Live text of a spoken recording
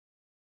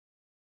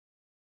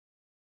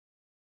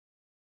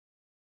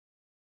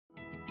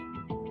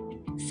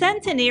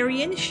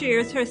Centenarian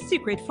shares her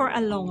secret for a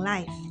long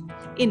life.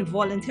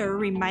 Involuntary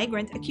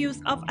remigrant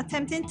accused of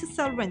attempting to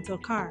sell rental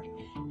car.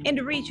 In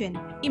the region,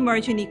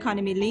 emerging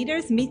economy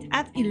leaders meet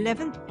at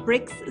 11th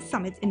BRICS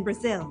summit in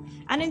Brazil.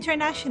 And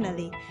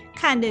internationally,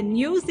 can the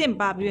new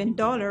Zimbabwean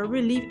dollar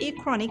relieve a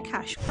chronic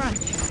cash crunch?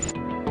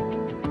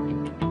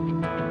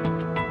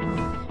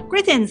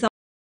 Greetings.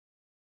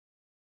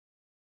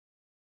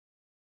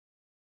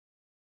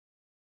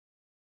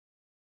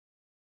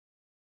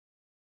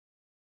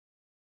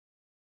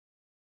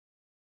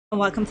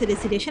 Welcome to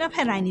this edition of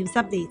Headline News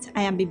Update.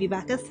 I am Bibi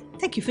Bacchus.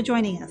 Thank you for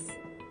joining us.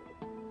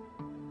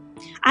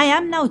 I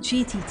am now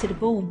GT to the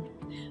bone.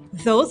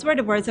 Those were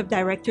the words of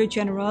Director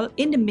General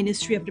in the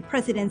Ministry of the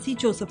Presidency,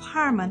 Joseph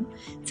Harmon,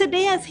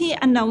 today as he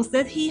announced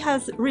that he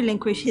has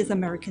relinquished his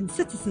American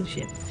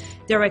citizenship.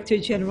 Director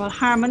General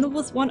Harmon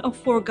was one of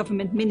 4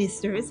 government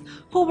ministers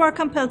who were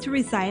compelled to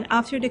resign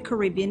after the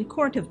Caribbean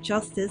Court of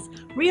Justice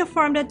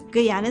reaffirmed that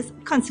Guyana's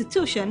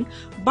constitution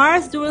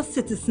bars dual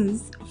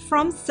citizens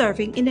from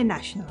serving in the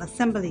National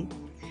Assembly.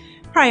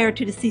 Prior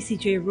to the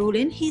CCJ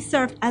ruling, he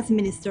served as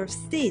Minister of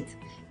State.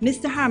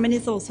 Mr. Harmon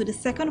is also the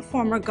second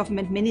former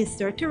government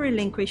minister to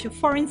relinquish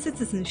foreign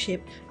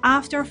citizenship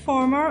after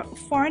former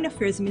Foreign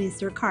Affairs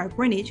Minister Carl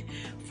Greenwich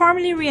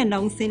formally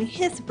re-announcing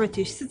his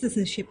British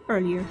citizenship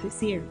earlier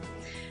this year.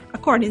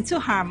 According to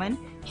Harmon,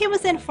 he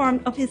was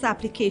informed of his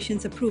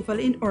application's approval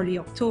in early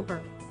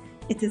October.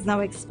 It is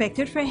now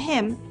expected for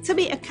him to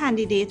be a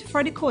candidate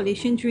for the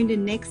coalition during the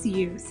next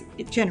year's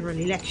general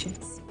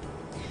elections.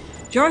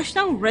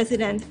 Georgetown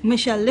resident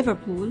Michelle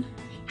Liverpool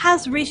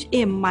has reached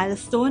a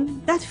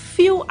milestone that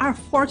few are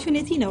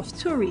fortunate enough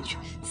to reach,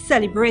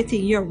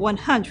 celebrating your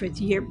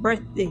 100th-year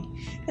birthday.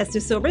 Esther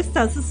Sobers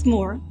tells us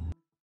more.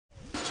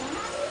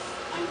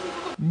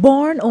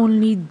 Born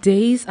only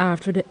days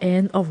after the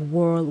end of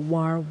World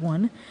War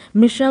I,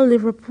 Michelle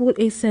Liverpool,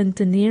 a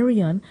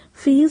centenarian,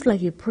 feels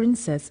like a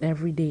princess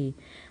every day,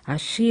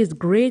 as she is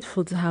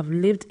grateful to have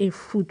lived a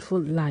fruitful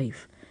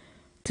life.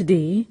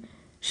 Today,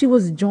 she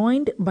was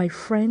joined by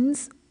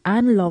friends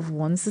and loved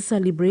ones to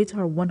celebrate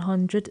her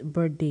 100th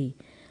birthday.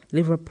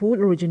 Liverpool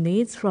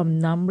originates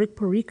from Nambrick,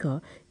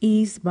 Puerto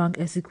East Bank,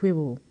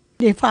 Essequibo.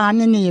 The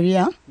farming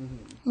area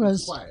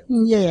was quiet.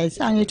 Yes,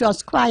 and it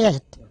was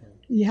quiet.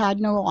 We had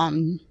no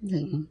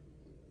thing.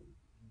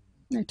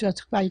 It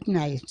was quite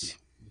nice,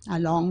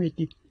 along with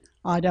the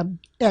other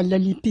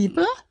elderly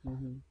people,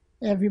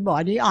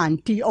 everybody,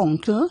 auntie,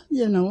 uncle,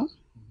 you know.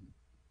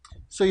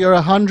 So you're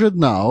 100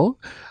 now.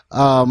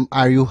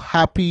 Are you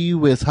happy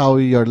with how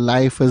your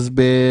life has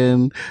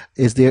been?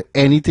 Is there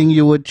anything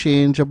you would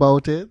change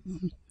about it?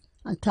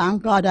 I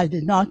thank God I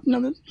did not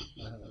know.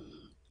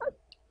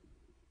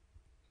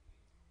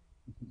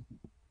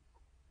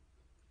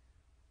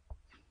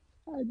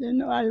 I didn't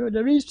know I would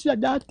have reached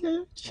at that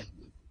age.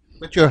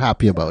 But you're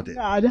happy about it?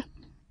 God,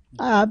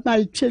 I have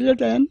my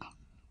children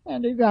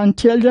and the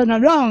grandchildren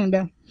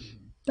around.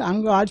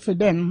 Thank God for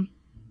them.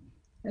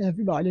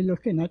 Everybody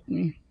looking at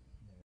me.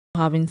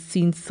 Having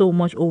seen so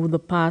much over the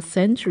past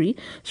century,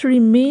 she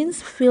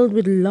remains filled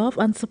with love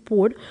and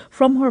support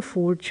from her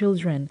 4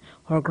 children,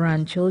 her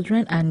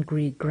grandchildren and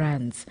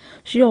great-grands.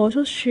 She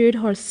also shared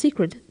her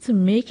secret to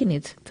making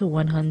it to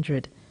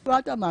 100.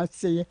 What I must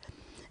say,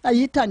 I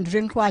eat and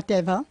drink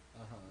whatever.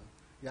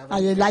 I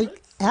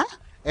like,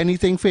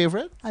 Anything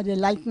favorite? I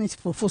like my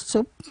fufu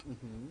soup,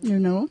 you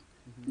know,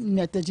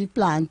 veggie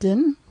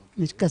plantain,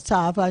 with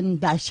cassava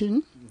and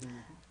dashing,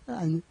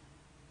 and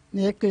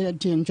make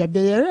ginger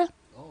beer.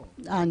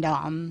 And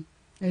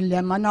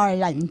lemon or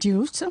lime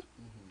juice,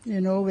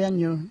 you know, when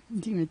you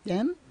drink with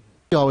them.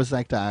 We always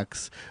like to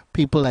ask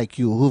people like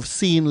you who've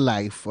seen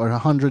life for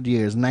 100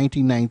 years,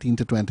 1919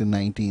 to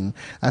 2019,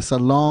 as a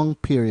long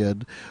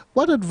period,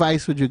 what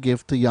advice would you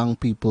give to young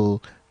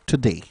people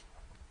today?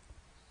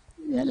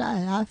 Well, I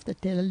have to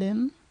tell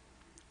them,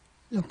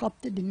 look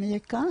up to the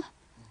Maker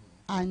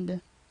and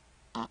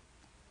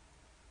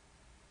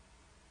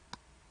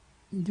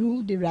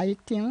do the right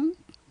thing.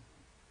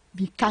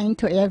 Be kind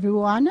to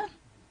everyone.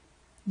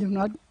 Do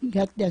not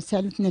get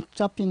themselves mixed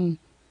up in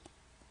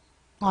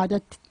other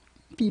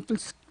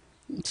people's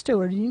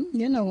story,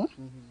 you know.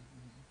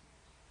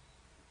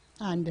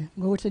 And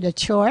go to the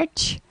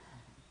church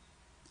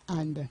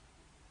and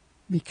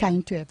be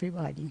kind to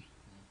everybody.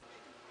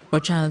 For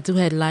Channel 2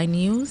 Headline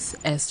News,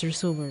 Esther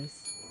Sobers.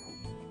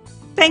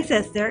 Thanks,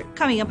 Esther.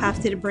 Coming up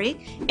after the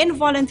break,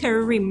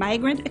 involuntary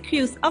remigrant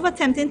accused of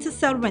attempting to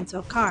sell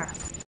rental car.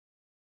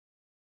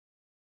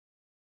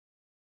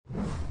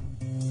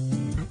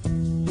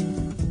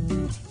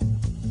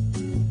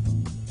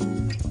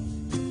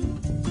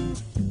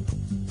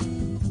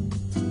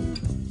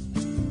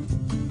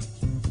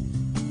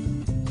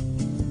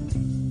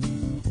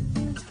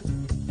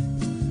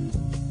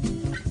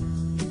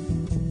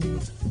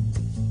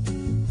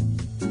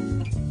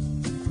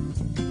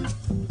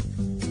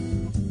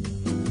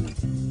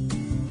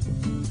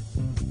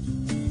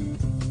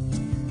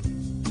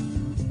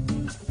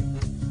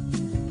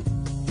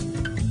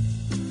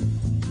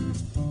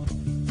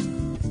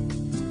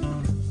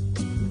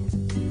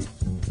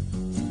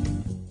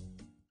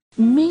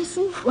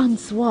 Mason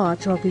Francois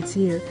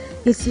chocolatier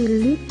is a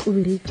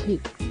lip-willy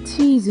cake,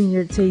 teasing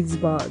your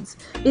taste buds.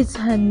 It's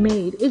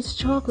handmade, it's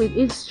chocolate,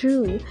 it's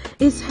true,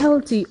 it's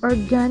healthy,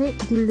 organic,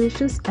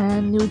 delicious,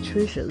 and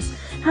nutritious.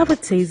 Have a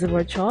taste of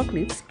our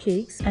chocolates,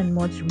 cakes, and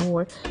much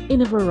more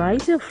in a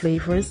variety of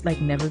flavors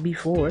like never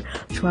before.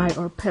 Try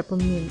our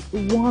peppermint,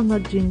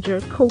 walnut ginger,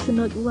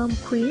 coconut rum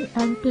cream,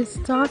 and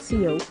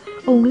pistachio.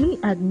 Only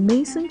at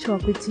Mason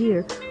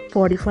Chocolatier,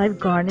 45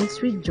 Garnet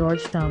Street,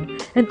 Georgetown.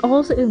 And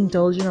also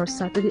indulge in our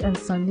Saturday and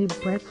Sunday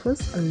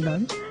breakfast,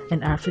 lunch,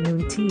 and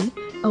afternoon tea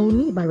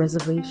only by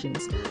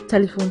reservations.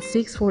 Telephone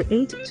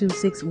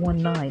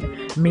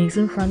 648-2619.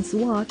 Mason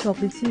Francois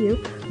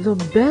Chocolatier, the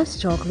best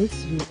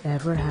chocolates you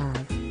ever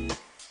have.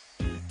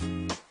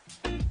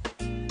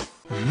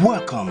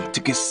 Welcome to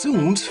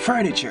Kissoon's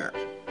Furniture.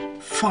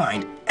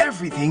 Find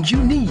everything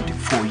you need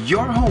for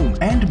your home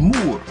and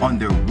more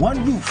under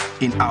one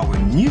roof in our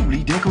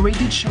newly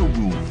decorated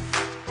showroom.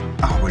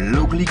 Our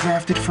locally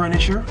crafted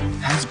furniture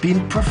has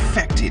been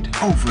perfected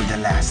over the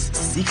last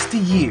 60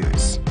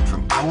 years.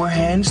 From our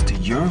hands to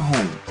your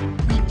home,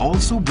 we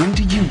also bring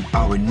to you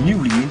our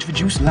newly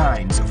introduced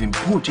lines of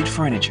imported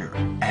furniture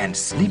and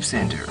sleep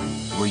center,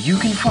 where you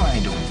can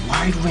find a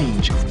wide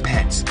range of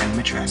beds and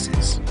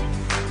mattresses.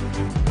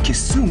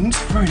 Kissoon's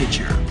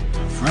Furniture,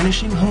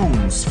 furnishing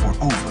homes for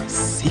over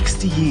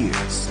 60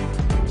 years.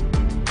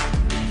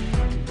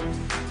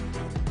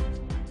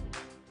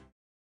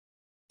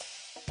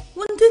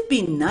 Wouldn't it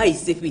be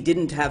nice if we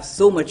didn't have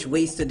so much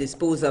waste to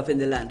dispose of in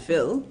the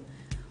landfill?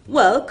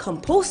 Well,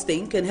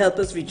 composting can help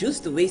us reduce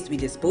the waste we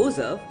dispose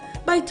of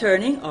by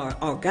turning our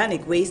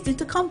organic waste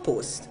into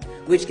compost,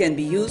 which can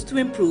be used to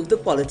improve the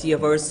quality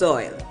of our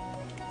soil.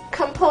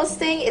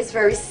 Composting is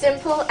very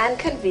simple and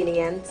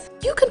convenient.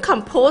 You can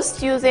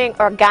compost using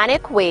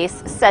organic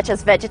waste such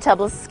as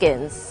vegetable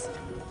skins,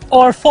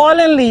 or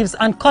fallen leaves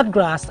and cut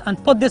grass and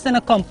put this in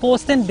a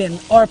composting bin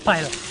or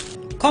pile.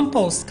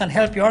 Compost can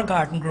help your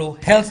garden grow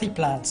healthy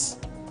plants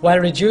while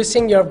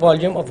reducing your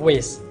volume of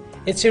waste.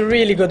 It's a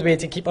really good way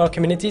to keep our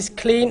communities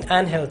clean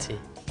and healthy.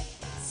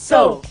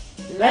 So,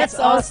 let's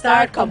all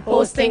start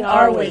composting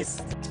our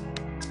waste.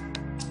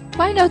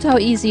 Find out how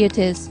easy it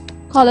is.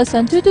 Call us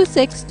on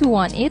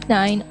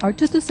 226-2189 or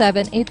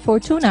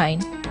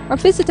 227-8429 or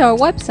visit our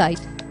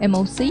website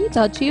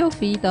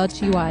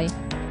moc.gov.ui.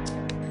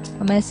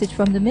 A message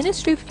from the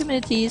Ministry of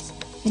Communities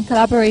in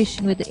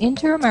collaboration with the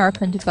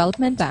Inter-American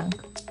Development Bank.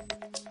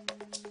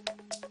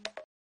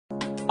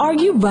 Are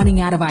you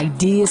running out of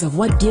ideas of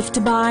what gift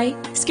to buy?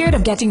 Scared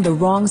of getting the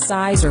wrong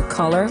size or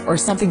color or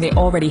something they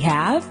already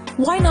have?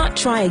 Why not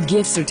try a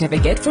gift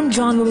certificate from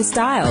John Lewis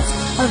Styles?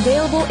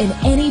 Available in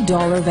any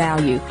dollar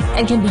value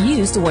and can be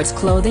used towards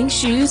clothing,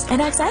 shoes,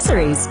 and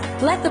accessories.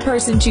 Let the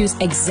person choose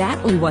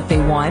exactly what they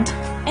want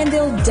and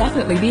they'll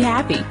definitely be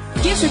happy.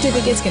 Gift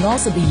certificates can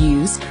also be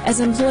used as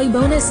employee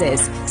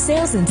bonuses,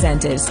 sales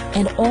incentives,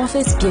 and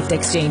office gift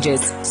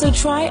exchanges. So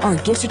try our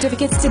gift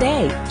certificates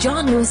today.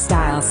 John Lewis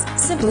Styles,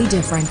 simply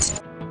different.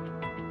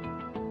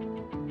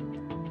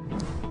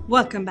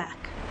 Welcome back.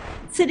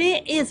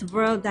 Today is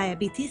World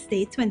Diabetes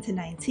Day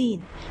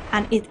 2019,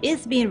 and it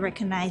is being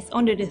recognized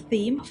under the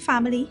theme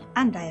Family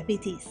and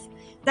Diabetes.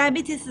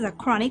 Diabetes is a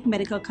chronic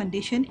medical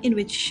condition in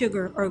which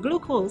sugar or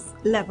glucose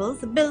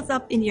levels builds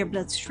up in your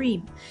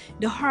bloodstream.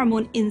 The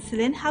hormone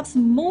insulin helps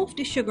move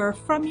the sugar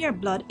from your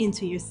blood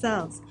into your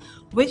cells,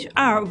 which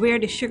are where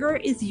the sugar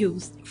is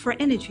used for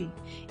energy.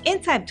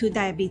 In type 2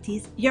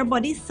 diabetes, your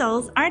body's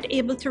cells aren't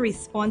able to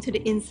respond to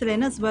the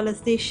insulin as well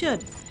as they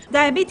should.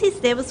 Diabetes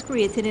Day was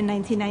created in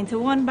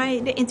 1991 by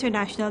the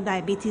International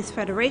Diabetes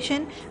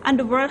Federation and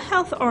the World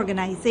Health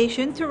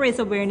Organization to raise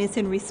awareness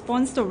in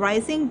response to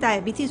rising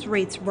diabetes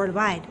rates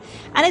worldwide,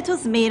 and it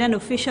was made an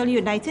official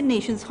United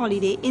Nations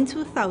holiday in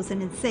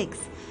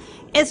 2006.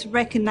 It's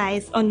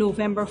recognized on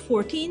November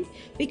 14th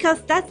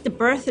because that's the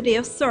birthday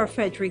of Sir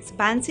Frederick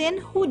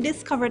Banting, who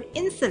discovered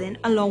insulin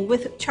along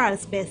with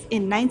Charles Best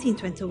in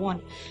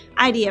 1921.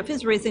 IDF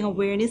is raising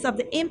awareness of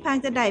the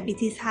impact that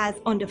diabetes has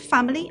on the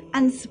family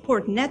and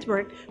support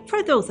network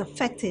for those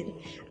affected,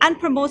 and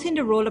promoting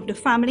the role of the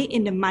family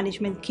in the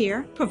management,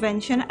 care,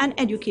 prevention, and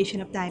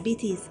education of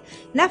diabetes.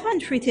 Left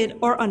untreated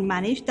or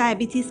unmanaged,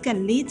 diabetes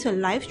can lead to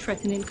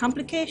life-threatening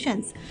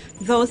complications.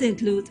 Those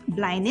include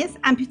blindness,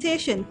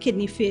 amputation,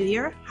 kidney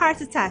failure, heart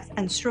attacks,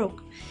 and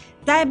stroke.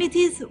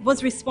 Diabetes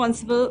was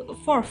responsible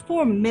for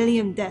 4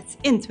 million deaths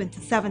in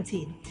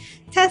 2017.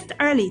 Test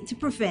early to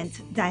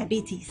prevent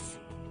diabetes.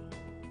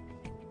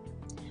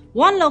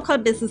 One local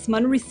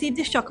businessman received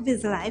the shock of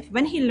his life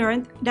when he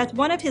learned that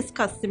one of his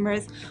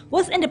customers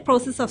was in the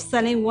process of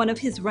selling one of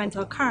his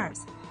rental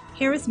cars.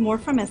 Here is more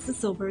from Esther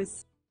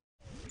Sobers.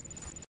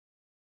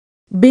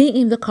 Being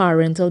in the car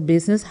rental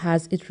business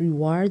has its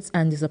rewards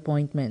and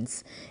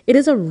disappointments. It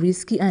is a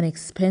risky and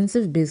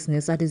expensive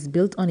business that is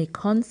built on a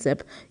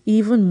concept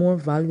even more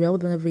valuable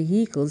than the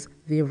vehicles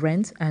they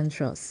rent and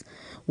trust.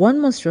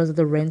 One must trust that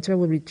the renter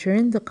will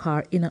return the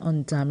car in an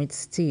undamaged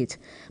state,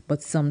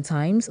 but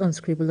sometimes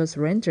unscrupulous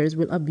renters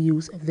will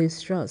abuse this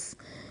trust.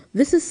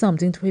 This is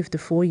something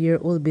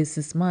 54-year-old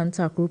businessman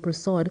Thakur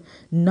Prasad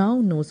now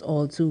knows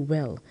all too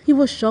well. He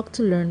was shocked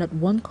to learn that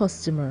one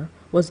customer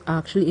was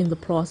actually in the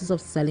process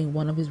of selling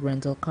one of his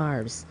rental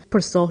cars.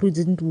 Prasad, who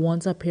didn't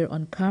want to appear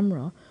on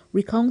camera,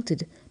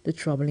 recounted the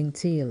troubling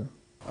tale.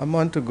 A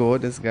month ago,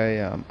 this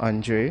guy,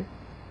 Andre,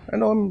 I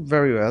know him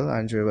very well,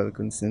 Andre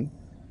Wilkinson.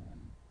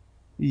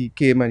 He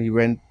came and he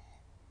rent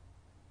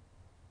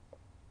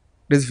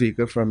this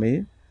vehicle from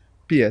me,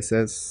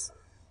 PSS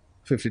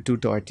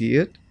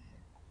 5238,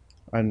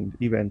 and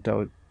he went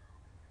out.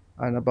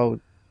 And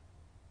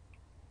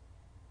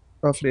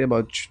roughly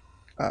about,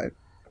 I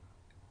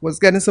was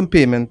getting some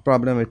payment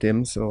problem with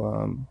him,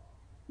 so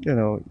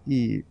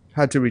he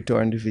had to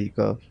return the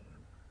vehicle.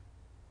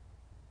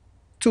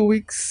 2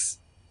 weeks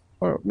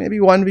or maybe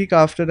 1 week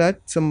after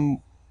that,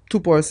 two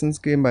persons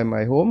came by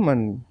my home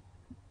and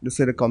they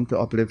said to come to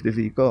uplift the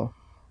vehicle.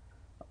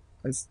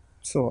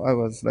 So I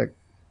was like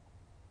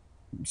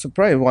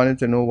surprised, wanted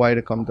to know why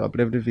they come to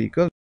uplift the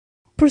vehicle.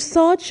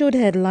 Prasad showed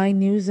headline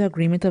news the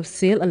agreement of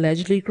sale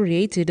allegedly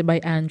created by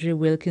Andre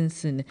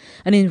Wilkinson,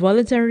 an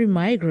involuntary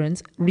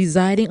migrant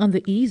residing on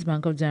the east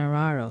bank of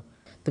Demerara.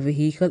 The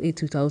vehicle, a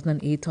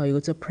 2008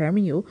 Toyota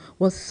Premio,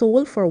 was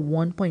sold for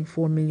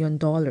 $1.4 million.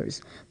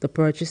 The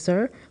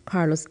purchaser,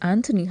 Carlos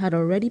Anthony, had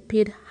already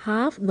paid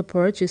half the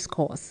purchase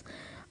cost.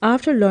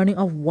 After learning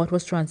of what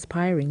was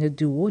transpiring, the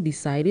duo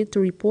decided to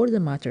report the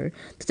matter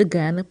to the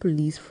Guyana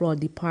Police Fraud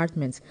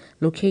Department,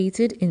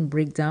 located in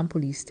BRICS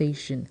Police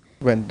Station.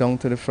 Went down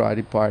to the fraud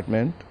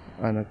department,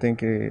 and I think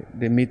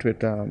they meet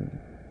with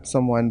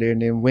someone there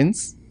named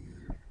Vince,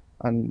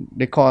 and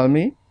they call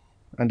me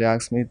and they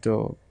asked me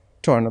to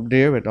turn up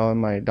there with all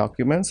my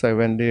documents. So I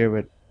went there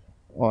with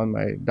all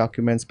my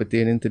documents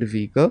pertaining to the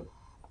vehicle,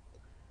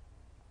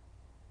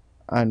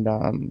 and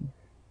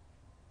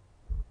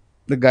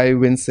the guy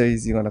Vince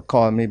says he's gonna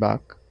call me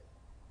back,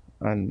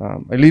 and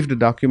I leave the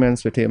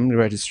documents with him, the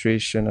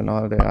registration and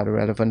all the other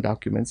relevant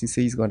documents. He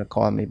says he's gonna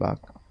call me back.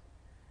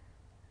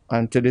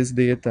 And to this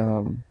date,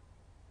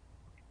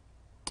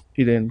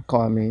 he didn't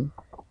call me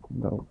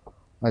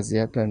as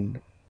yet. And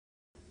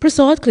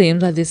Prasad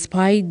claims that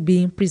despite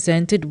being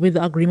presented with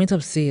the agreement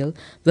of sale,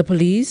 the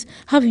police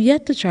have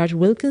yet to charge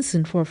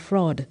Wilkinson for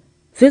fraud.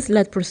 This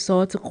led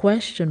Prasad to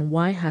question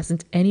why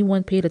hasn't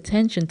anyone paid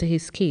attention to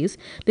his case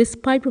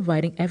despite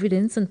providing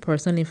evidence and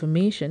personal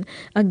information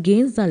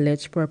against the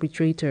alleged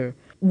perpetrator.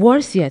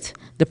 Worse yet,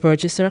 the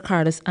purchaser,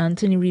 Carlos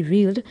Anthony,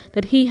 revealed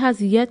that he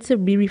has yet to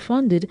be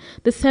refunded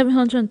the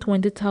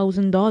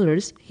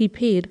 $720,000 he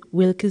paid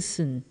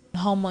Wilkinson.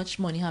 How much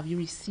money have you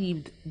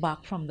received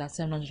back from that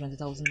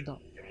 $720,000? None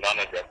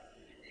of them.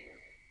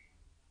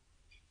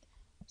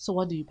 So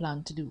what do you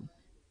plan to do?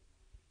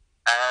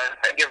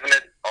 I'm giving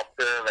it up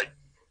to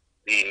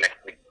the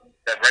next week.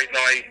 That right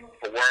now,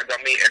 for word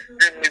on me,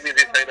 extremely busy,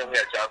 so I don't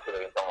get a chance to do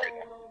it right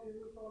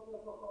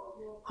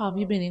now. Have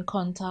you been in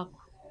contact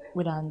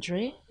with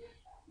Andre?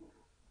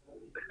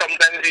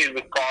 Sometimes he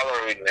would call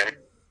or with him.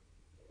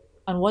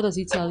 And what does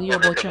he tell you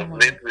about your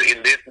money? Lately,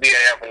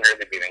 I haven't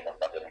really been in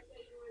contact with him.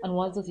 And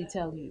what does he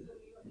tell you?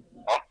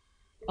 Huh?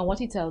 And what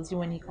he tells you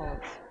when he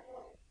calls?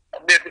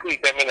 Basically,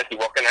 tell me that he's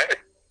working out.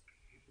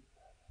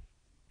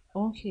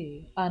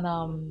 Okay.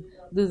 And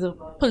there's a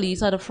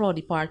police at the fraud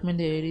department.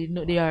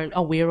 They are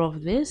aware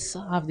of this.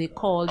 Have they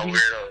called you?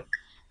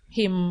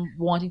 Him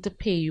wanting to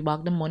pay you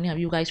back the money. Have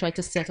you guys tried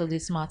to settle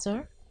this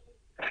matter?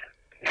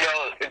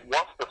 Well, it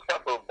was to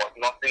settle, but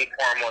nothing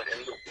formal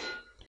in the...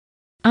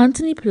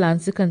 Anthony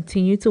plans to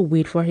continue to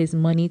wait for his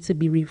money to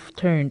be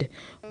returned,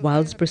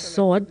 whilst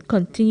Prasad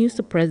continues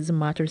to press the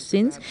matter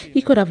since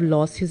he could have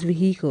lost his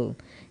vehicle.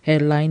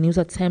 Headline News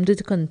attempted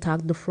to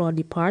contact the fraud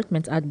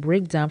department at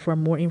Breakdown for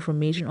more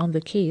information on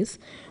the case.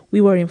 We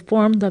were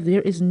informed that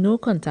there is no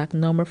contact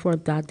number for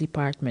that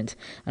department,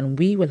 and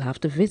we will have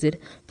to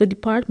visit the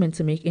department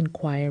to make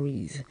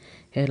inquiries.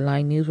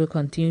 Headline News will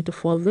continue to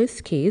follow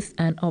this case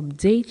and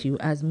update you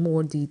as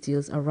more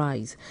details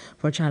arise.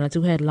 For Channel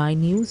 2 Headline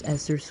News,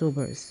 Esther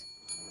Sobers.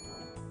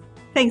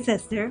 Thanks,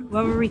 Esther.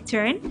 When we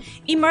return,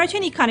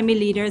 emerging economy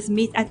leaders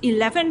meet at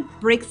 11th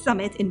BRICS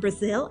Summit in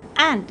Brazil.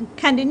 And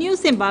can the new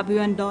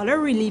Zimbabwean dollar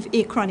relieve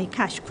a chronic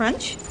cash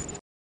crunch?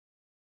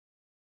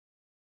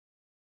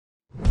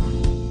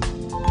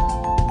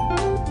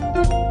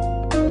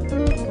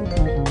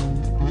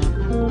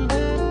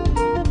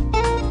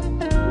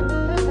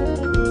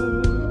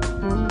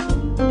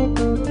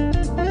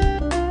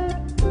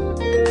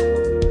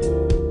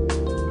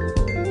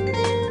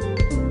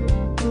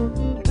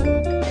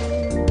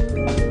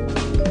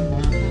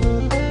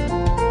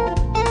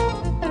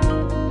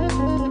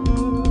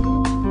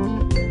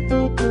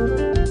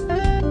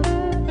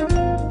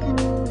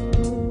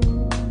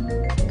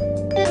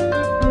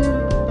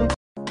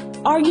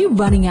 Are you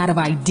running out of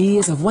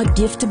ideas of what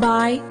gift to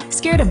buy?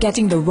 Scared of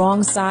getting the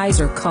wrong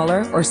size or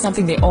color or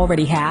something they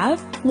already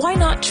have? Why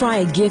not try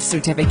a gift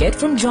certificate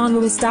from John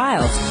Lewis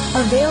Styles?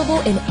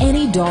 Available in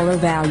any dollar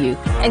value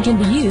and can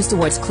be used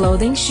towards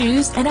clothing,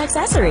 shoes, and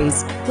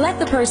accessories. Let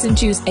the person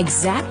choose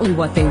exactly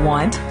what they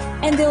want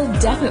and they'll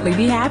definitely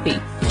be happy.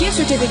 Gift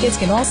certificates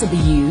can also be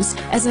used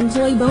as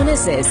employee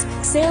bonuses,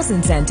 sales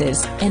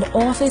incentives, and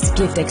office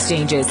gift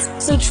exchanges.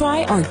 So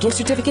try our gift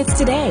certificates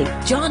today.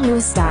 John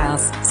Lewis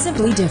Styles,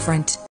 simply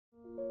different.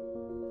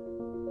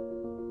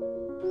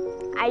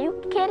 Are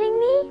you kidding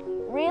me?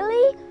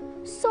 Really?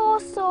 So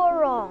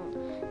wrong.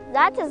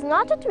 That is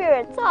not what we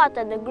were taught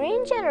at the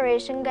Green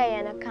Generation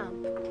Guyana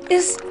camp.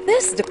 Is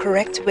this the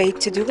correct way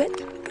to do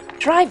it?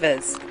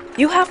 Drivers,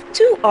 you have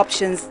two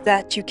options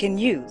that you can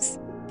use.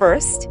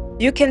 First,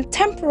 you can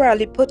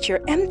temporarily put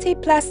your empty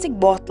plastic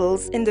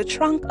bottles in the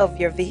trunk of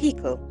your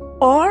vehicle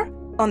or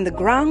on the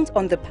ground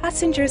on the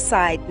passenger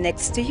side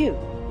next to you.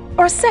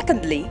 Or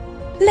secondly,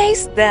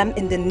 place them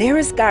in the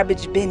nearest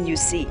garbage bin you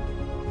see.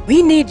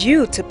 We need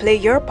you to play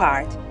your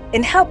part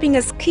in helping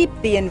us keep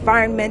the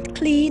environment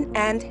clean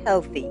and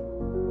healthy.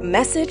 A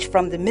message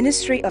from the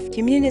Ministry of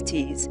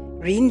Communities,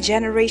 Green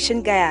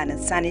Generation Guyana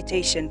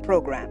Sanitation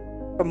Program.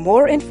 For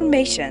more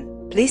information,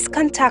 please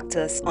contact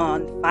us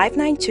on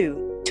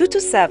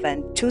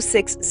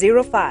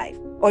 592-227-2605,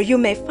 or you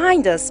may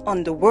find us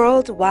on the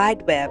World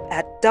Wide Web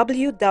at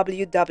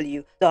www.moc.gov.gy.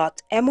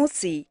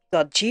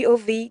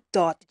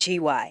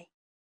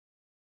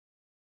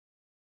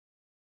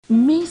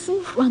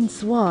 Maison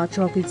Francois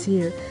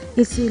chocolatier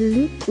is a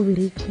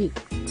liquidy cake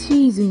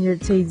teasing your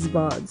taste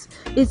buds.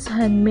 It's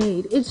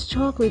handmade, it's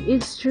chocolate,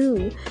 it's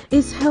true,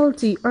 it's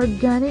healthy,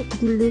 organic,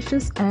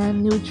 delicious,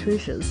 and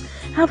nutritious.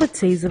 Have a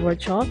taste of our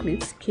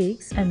chocolates,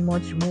 cakes, and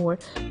much more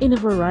in a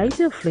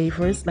variety of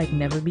flavors like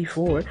never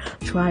before.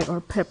 Try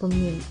our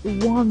peppermint,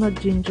 walnut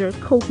ginger,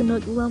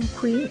 coconut rum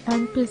cream,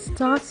 and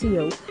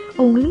pistachio.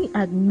 Only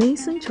at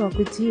Maison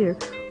Chocolatier,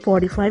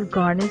 45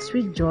 Garnet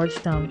Street,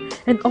 Georgetown.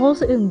 And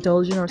also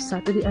indulge in our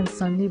Saturday and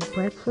Sunday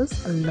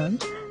breakfast,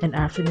 lunch, and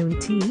afternoon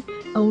tea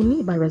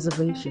only by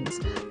reservations.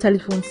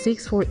 Telephone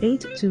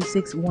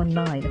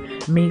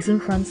 648-2619. Maison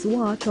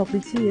Francois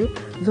Chocolatier,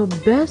 the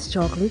best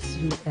chocolates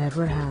you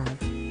ever have.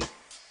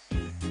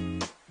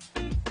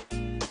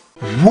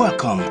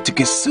 Welcome to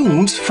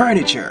Kissoon's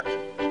Furniture.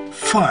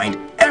 Find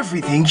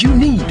everything you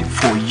need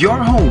for your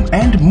home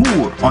and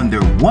more under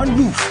one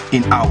roof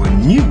in our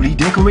newly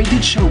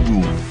decorated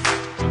showroom.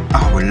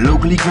 Our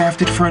locally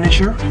crafted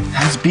furniture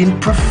has been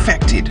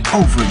perfected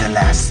over the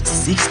last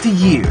 60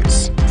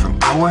 years. From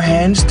our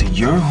hands to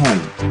your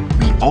home,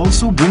 we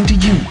also bring to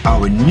you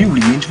our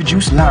newly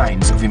introduced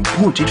lines of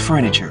imported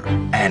furniture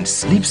and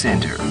sleep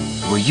center,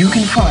 where you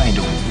can find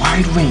a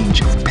wide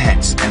range of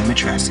beds and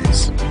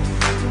mattresses.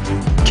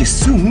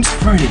 Kissoon's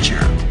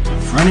Furniture,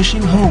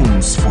 furnishing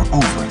homes for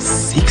over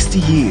 60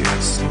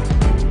 years.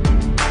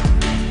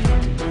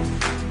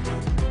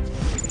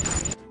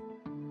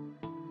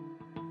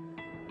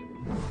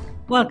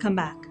 Welcome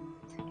back.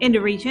 In the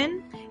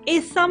region,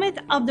 a summit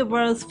of the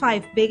world's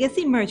 5 biggest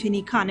emerging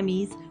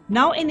economies,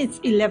 now in its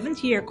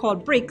 11th year,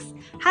 called BRICS,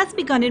 has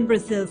begun in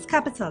Brazil's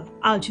capital.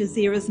 Al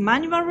Jazeera's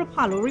Manuel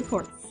Rapallo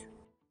reports.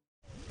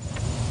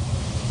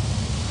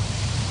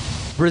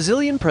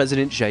 Brazilian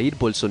President Jair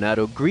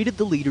Bolsonaro greeted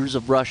the leaders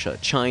of Russia,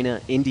 China,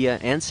 India,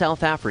 and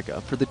South Africa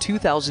for the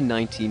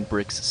 2019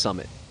 BRICS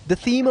summit. The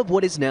theme of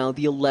what is now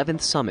the 11th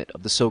summit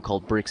of the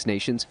so-called BRICS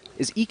nations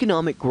is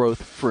economic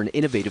growth for an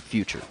innovative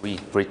future. We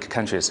BRIC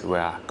countries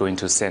are going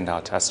to send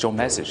out a strong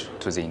message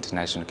to the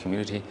international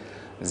community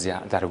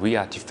that we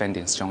are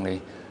defending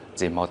strongly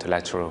the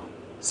multilateral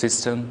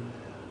system,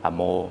 a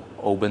more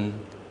open,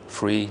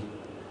 free,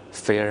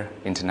 fair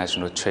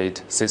international trade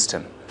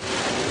system.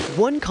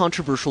 One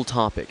controversial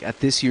topic at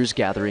this year's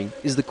gathering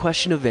is the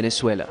question of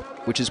Venezuela,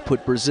 which has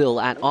put Brazil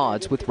at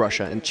odds with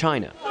Russia and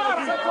China.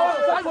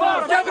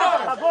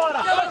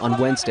 On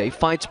Wednesday,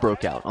 fights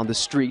broke out on the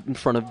street in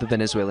front of the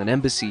Venezuelan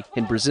embassy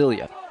in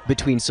Brasilia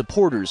between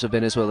supporters of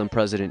Venezuelan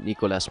President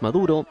Nicolás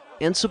Maduro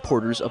and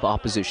supporters of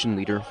opposition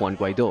leader Juan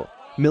Guaidó.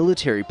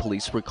 Military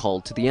police were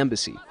called to the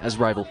embassy as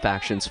rival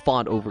factions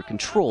fought over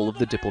control of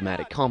the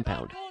diplomatic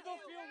compound.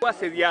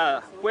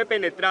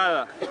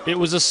 It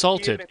was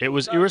assaulted, it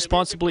was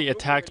irresponsibly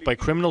attacked by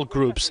criminal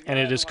groups, and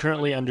it is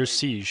currently under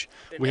siege.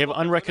 We have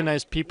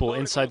unrecognized people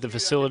inside the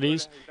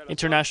facilities,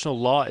 international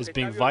law is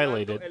being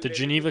violated, the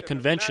Geneva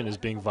Convention is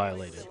being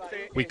violated.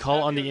 We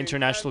call on the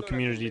international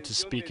community to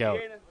speak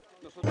out.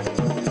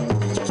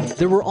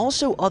 There were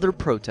also other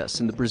protests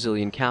in the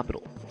Brazilian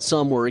capital.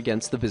 Some were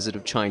against the visit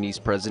of Chinese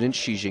President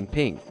Xi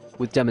Jinping,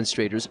 with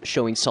demonstrators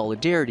showing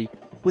solidarity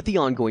with the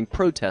ongoing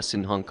protests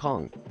in Hong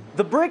Kong.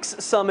 The BRICS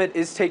summit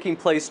is taking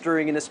place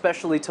during an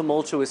especially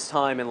tumultuous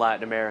time in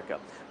Latin America.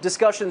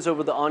 Discussions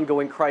over the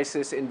ongoing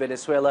crisis in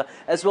Venezuela,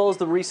 as well as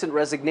the recent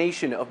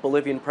resignation of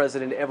Bolivian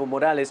President Evo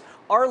Morales,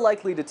 are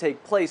likely to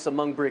take place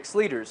among BRICS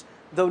leaders,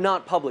 though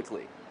not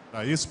publicly.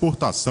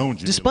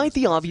 Despite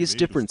the obvious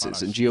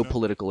differences in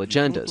geopolitical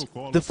agendas,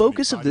 the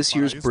focus of this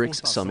year's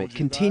BRICS summit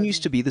continues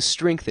to be the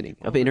strengthening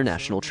of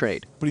international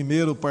trade.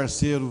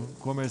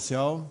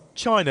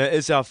 China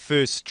is our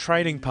first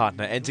trading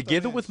partner, and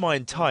together with my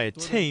entire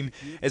team,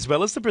 as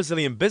well as the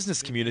Brazilian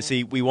business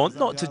community, we want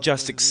not to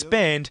just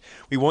expand,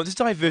 we want to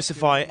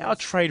diversify our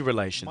trade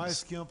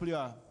relations.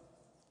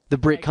 The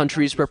BRIC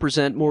countries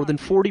represent more than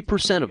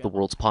 40% of the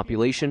world's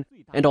population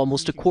and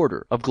almost a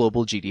quarter of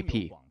global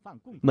GDP.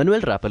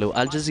 Manuel Rapalo,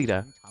 Al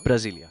Jazeera,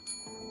 Brasilia.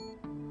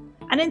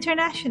 And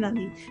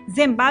internationally,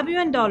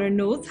 Zimbabwean dollar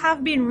notes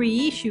have been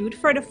reissued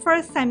for the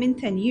first time in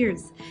 10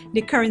 years.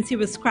 The currency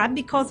was scrapped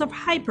because of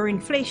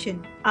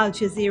hyperinflation. Al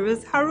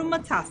Jazeera's Harun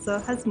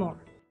Matassa has more.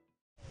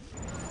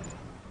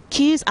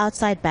 Queues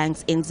outside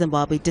banks in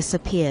Zimbabwe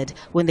disappeared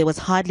when there was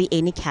hardly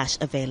any cash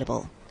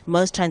available.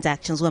 Most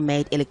transactions were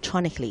made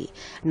electronically.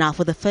 Now,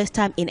 for the first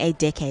time in a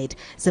decade,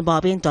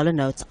 Zimbabwean dollar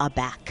notes are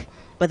back.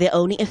 But there are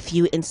only a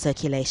few in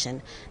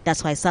circulation.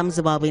 That's why some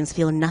Zimbabweans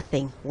feel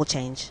nothing will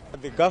change.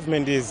 The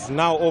government is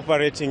now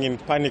operating in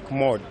panic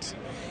mode.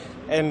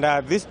 And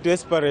this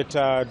desperate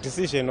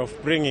decision of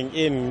bringing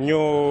in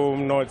new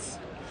notes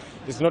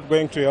is not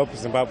going to help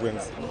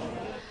Zimbabweans.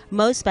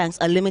 Most banks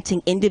are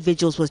limiting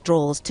individuals'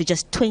 withdrawals to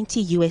just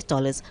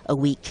 $20 a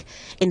week.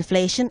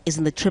 Inflation is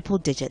in the triple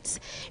digits.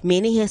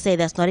 Many here say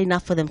that's not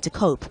enough for them to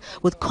cope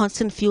with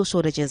constant fuel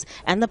shortages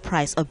and the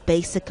price of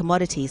basic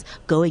commodities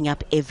going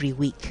up every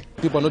week.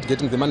 People are not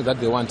getting the money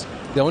that they want.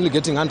 They're only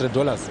getting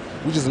 $100,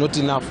 which is not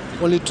enough.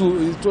 It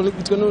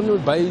can only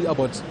buy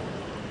about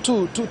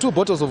two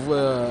bottles of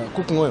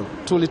cooking oil,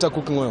 2-liter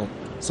cooking oil.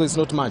 So it's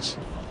not much.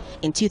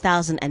 In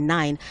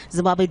 2009,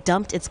 Zimbabwe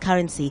dumped its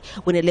currency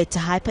when it led to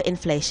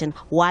hyperinflation,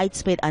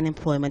 widespread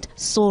unemployment,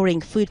 soaring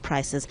food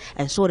prices,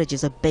 and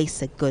shortages of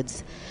basic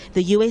goods.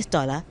 The US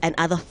dollar and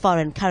other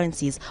foreign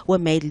currencies were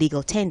made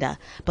legal tender,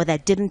 but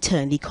that didn't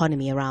turn the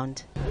economy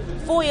around.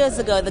 4 years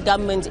ago, the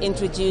government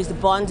introduced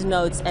bond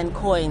notes and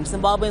coins.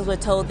 Zimbabweans were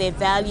told their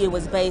value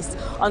was based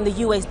on the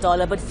US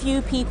dollar, but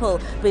few people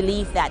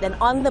believed that. And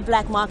on the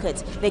black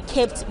market, they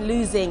kept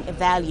losing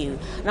value.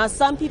 Now,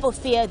 some people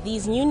fear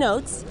these new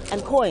notes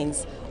and coins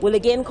will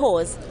again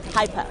cause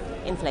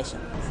hyperinflation.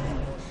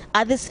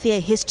 Others fear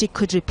history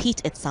could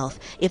repeat itself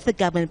if the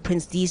government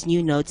prints these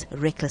new notes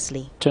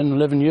recklessly. 10,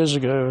 11 years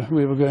ago,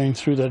 we were going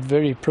through that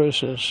very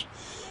process,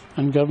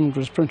 and government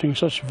was printing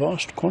such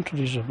vast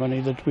quantities of money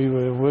that we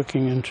were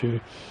working into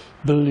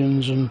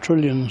billions and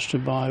trillions to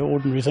buy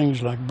ordinary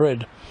things like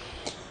bread.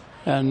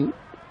 And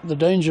the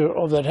danger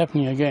of that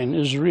happening again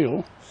is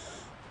real.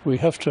 We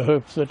have to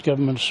hope that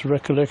government's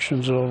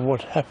recollections of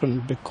what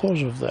happened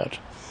because of that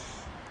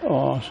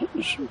are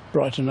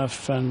bright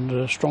enough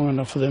and strong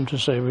enough for them to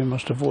say we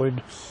must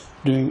avoid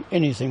doing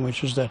anything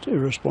which is that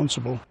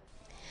irresponsible.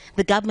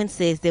 The government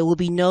says there will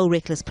be no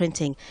reckless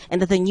printing and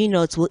that the new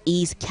notes will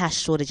ease cash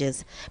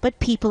shortages. But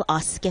people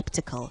are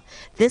skeptical.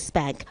 This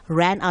bank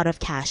ran out of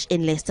cash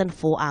in less than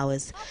 4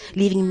 hours,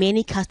 leaving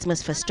many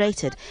customers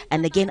frustrated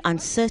and again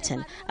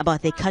uncertain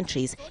about their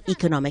country's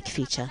economic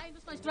future.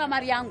 Harun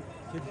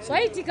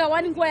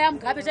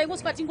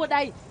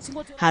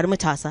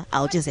Matassa,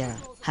 Al Jazeera,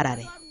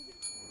 Harare.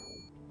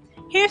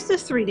 Here's the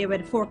 3-day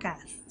weather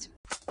forecast.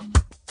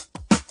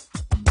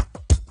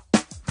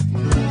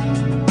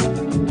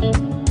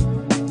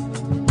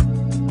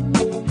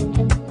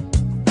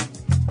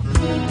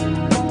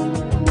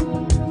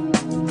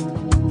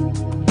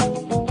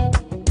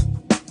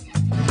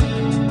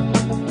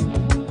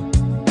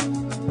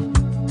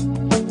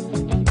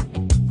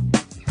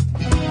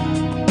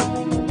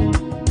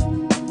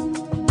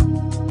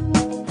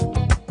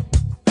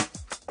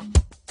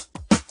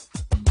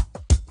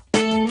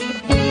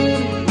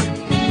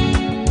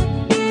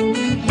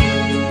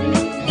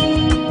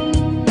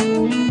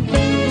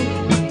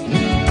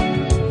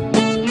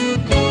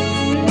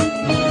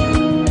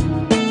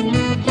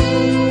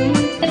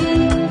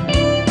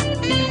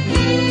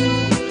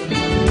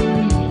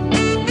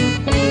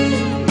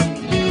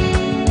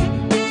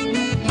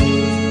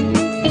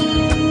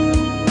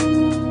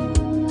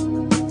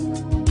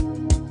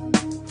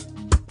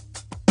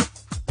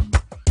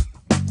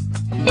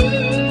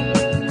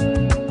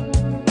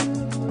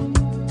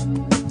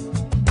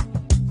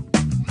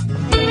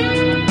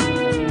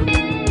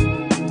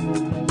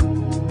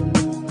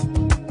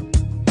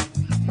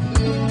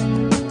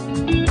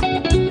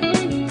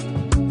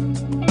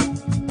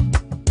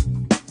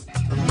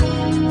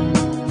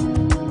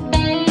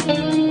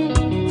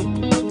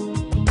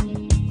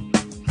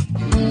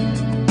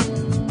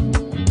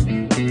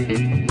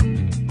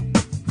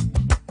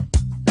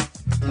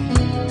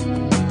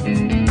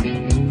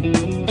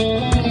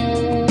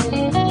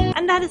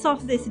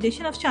 Off this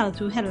edition of Channel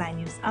 2 Headline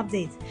News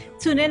Update.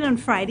 Tune in on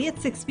Friday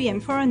at 6 p.m.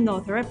 for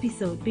another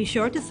episode. Be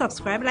sure to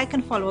subscribe, like,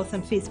 and follow us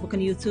on Facebook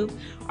and YouTube,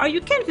 or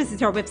you can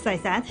visit our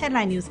website at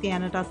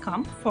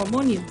headlinenewsguyana.com for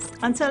more news.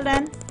 Until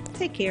then,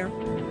 take care.